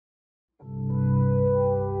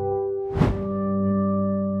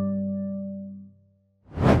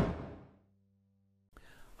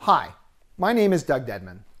Hi, my name is Doug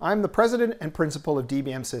Dedman. I'm the President and Principal of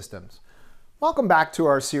DBM Systems. Welcome back to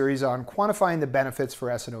our series on quantifying the benefits for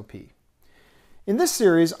S&OP. In this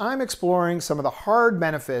series, I'm exploring some of the hard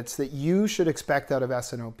benefits that you should expect out of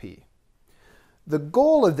S&OP. The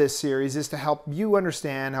goal of this series is to help you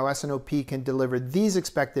understand how S&OP can deliver these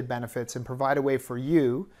expected benefits and provide a way for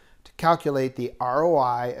you to calculate the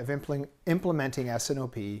ROI of implementing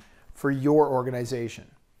S&OP for your organization.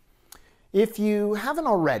 If you haven't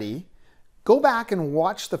already, go back and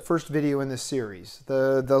watch the first video in this series.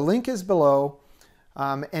 The link is below,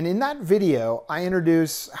 and in that video, I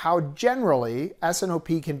introduce how generally S&OP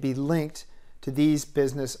can be linked to these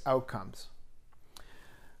business outcomes.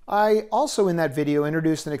 I also, in that video,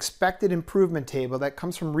 introduced an expected improvement table that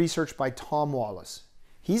comes from research by Tom Wallace.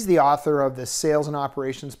 He's the author of the Sales and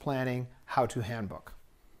Operations Planning How-To Handbook.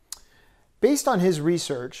 Based on his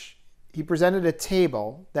research, he presented a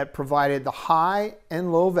table that provided the high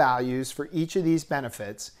and low values for each of these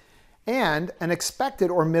benefits and an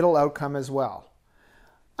expected or middle outcome as well.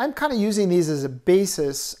 I'm kind of using these as a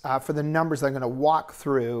basis for the numbers that I'm going to walk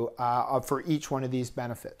through for each one of these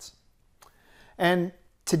benefits. And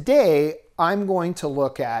today, I'm going to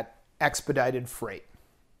look at expedited freight.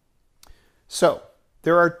 So,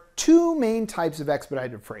 there are two main types of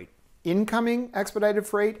expedited freight: incoming expedited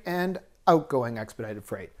freight and outgoing expedited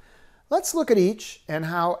freight. Let's look at each and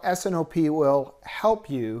how S&OP will help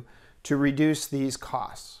you to reduce these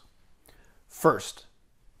costs. First,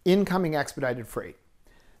 incoming expedited freight.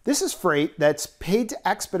 This is freight that's paid to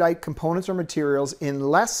expedite components or materials in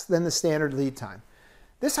less than the standard lead time.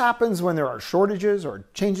 This happens when there are shortages or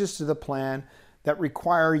changes to the plan that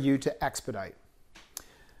require you to expedite.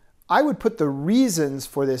 I would put the reasons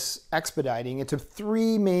for this expediting into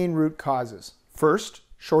three main root causes. First,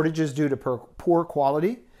 shortages due to poor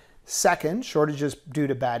quality. Second, shortages due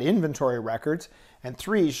to bad inventory records. And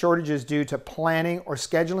three, shortages due to planning or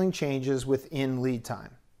scheduling changes within lead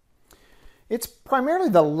time. It's primarily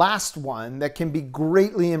the last one that can be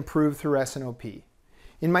greatly improved through S&OP.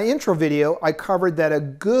 In my intro video, I covered that a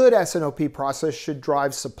good S&OP process should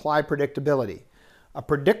drive supply predictability. A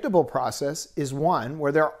predictable process is one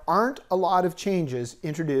where there aren't a lot of changes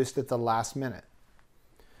introduced at the last minute.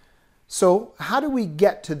 So, how do we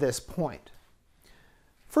get to this point?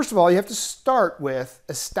 First of all, you have to start with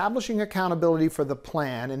establishing accountability for the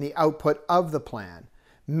plan and the output of the plan,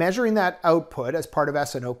 measuring that output as part of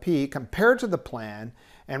S&OP compared to the plan,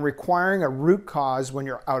 and requiring a root cause when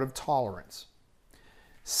you're out of tolerance.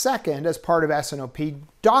 Second, as part of S&OP,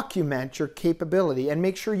 document your capability and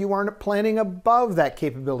make sure you aren't planning above that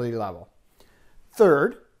capability level.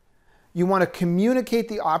 Third, you want to communicate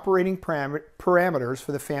the operating parameters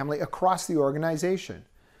for the family across the organization.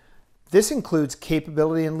 This includes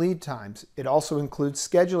capability and lead times. It also includes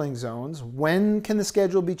scheduling zones. When can the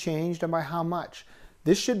schedule be changed and by how much?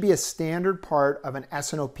 This should be a standard part of an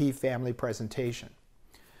S&OP family presentation.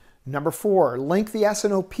 Number four, link the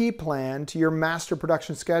S&OP plan to your master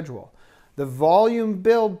production schedule. The volume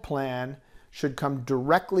build plan should come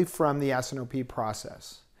directly from the S&OP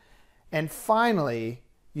process. And finally,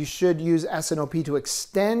 you should use S&OP to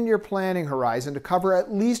extend your planning horizon to cover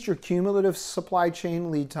at least your cumulative supply chain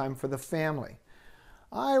lead time for the family.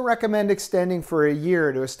 I recommend extending for a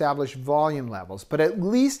year to establish volume levels, but at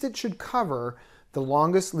least it should cover the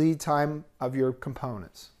longest lead time of your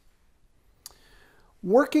components.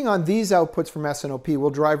 Working on these outputs from S&OP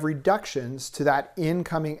will drive reductions to that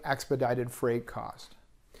incoming expedited freight cost.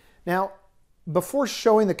 Now, before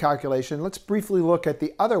showing the calculation, let's briefly look at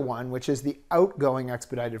the other one, which is the outgoing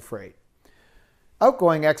expedited freight.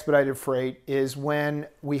 Outgoing expedited freight is when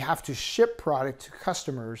we have to ship product to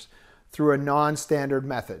customers through a non-standard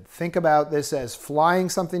method. Think about this as flying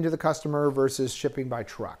something to the customer versus shipping by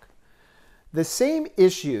truck. The same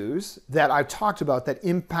issues that I've talked about that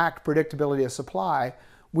impact predictability of supply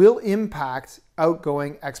will impact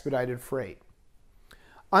outgoing expedited freight.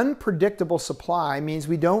 Unpredictable supply means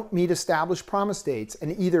we don't meet established promise dates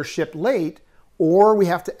and either ship late or we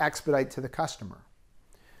have to expedite to the customer.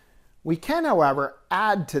 We can, however,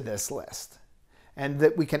 add to this list, and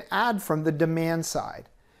that we can add from the demand side.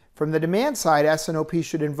 From the demand side, S&OP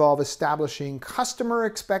should involve establishing customer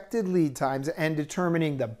expected lead times and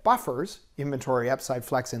determining the buffers, inventory, upside,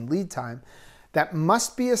 flex, and lead time, that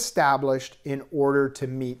must be established in order to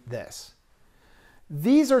meet this.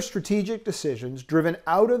 These are strategic decisions driven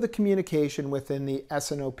out of the communication within the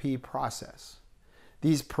S&OP process.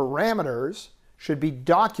 These parameters should be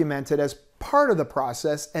documented as part of the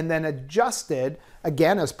process and then adjusted,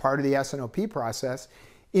 again as part of the S&OP process,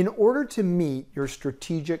 in order to meet your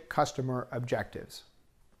strategic customer objectives.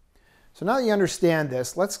 So now that you understand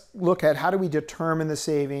this, let's look at how do we determine the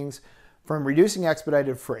savings from reducing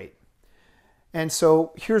expedited freight. And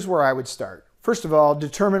so here's where I would start. First of all,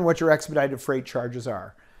 determine what your expedited freight charges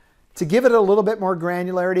are. To give it a little bit more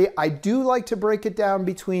granularity, I do like to break it down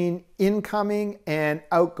between incoming and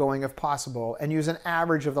outgoing if possible, and use an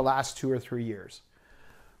average of the last 2 or 3 years.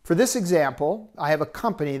 For this example, I have a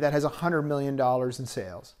company that has $100 million in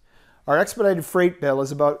sales. Our expedited freight bill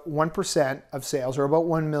is about 1% of sales, or about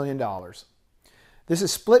 $1 million. This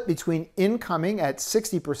is split between incoming at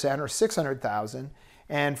 60% or $600,000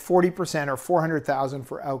 and 40% or $400,000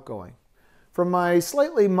 for outgoing. From my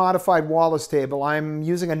slightly modified Wallace table, I'm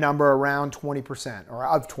using a number around 20% or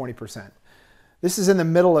of 20%. This is in the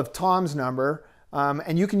middle of Tom's number,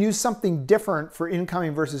 and you can use something different for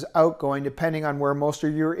incoming versus outgoing depending on where most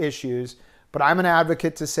of your issues, but I'm an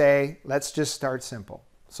advocate to say, let's just start simple.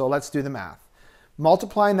 So let's do the math.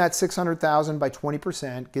 Multiplying that $600,000 by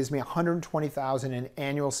 20% gives me $120,000 in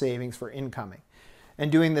annual savings for incoming. And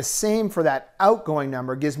doing the same for that outgoing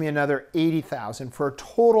number gives me another $80,000 for a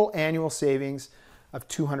total annual savings of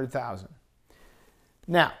 $200,000.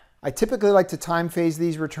 Now, I typically like to time phase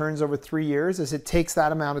these returns over 3 years as it takes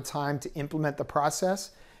that amount of time to implement the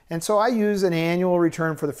process. And so I use an annual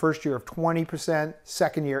return for the first year of 20%,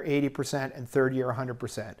 second year 80%, and third year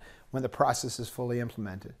 100% when the process is fully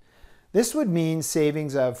implemented. This would mean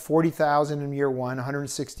savings of $40,000 in year 1,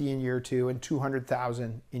 $160,000 in year 2, and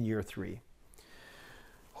 $200,000 in year 3.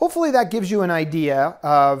 Hopefully that gives you an idea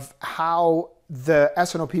of how the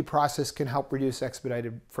S&OP process can help reduce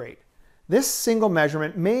expedited freight. This single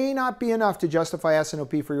measurement may not be enough to justify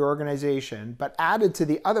S&OP for your organization, but added to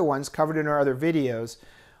the other ones covered in our other videos,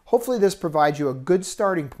 hopefully this provides you a good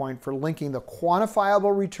starting point for linking the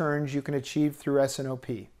quantifiable returns you can achieve through S&OP.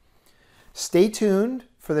 Stay tuned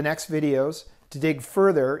for the next videos to dig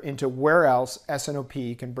further into where else S&OP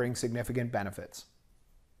can bring significant benefits.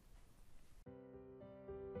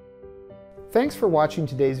 Thanks for watching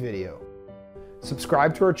today's video.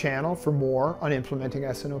 Subscribe to our channel for more on implementing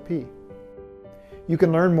S&OP. You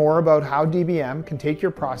can learn more about how DBM can take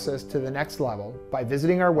your process to the next level by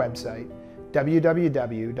visiting our website,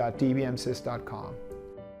 www.dbmsys.com.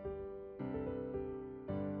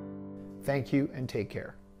 Thank you and take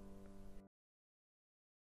care.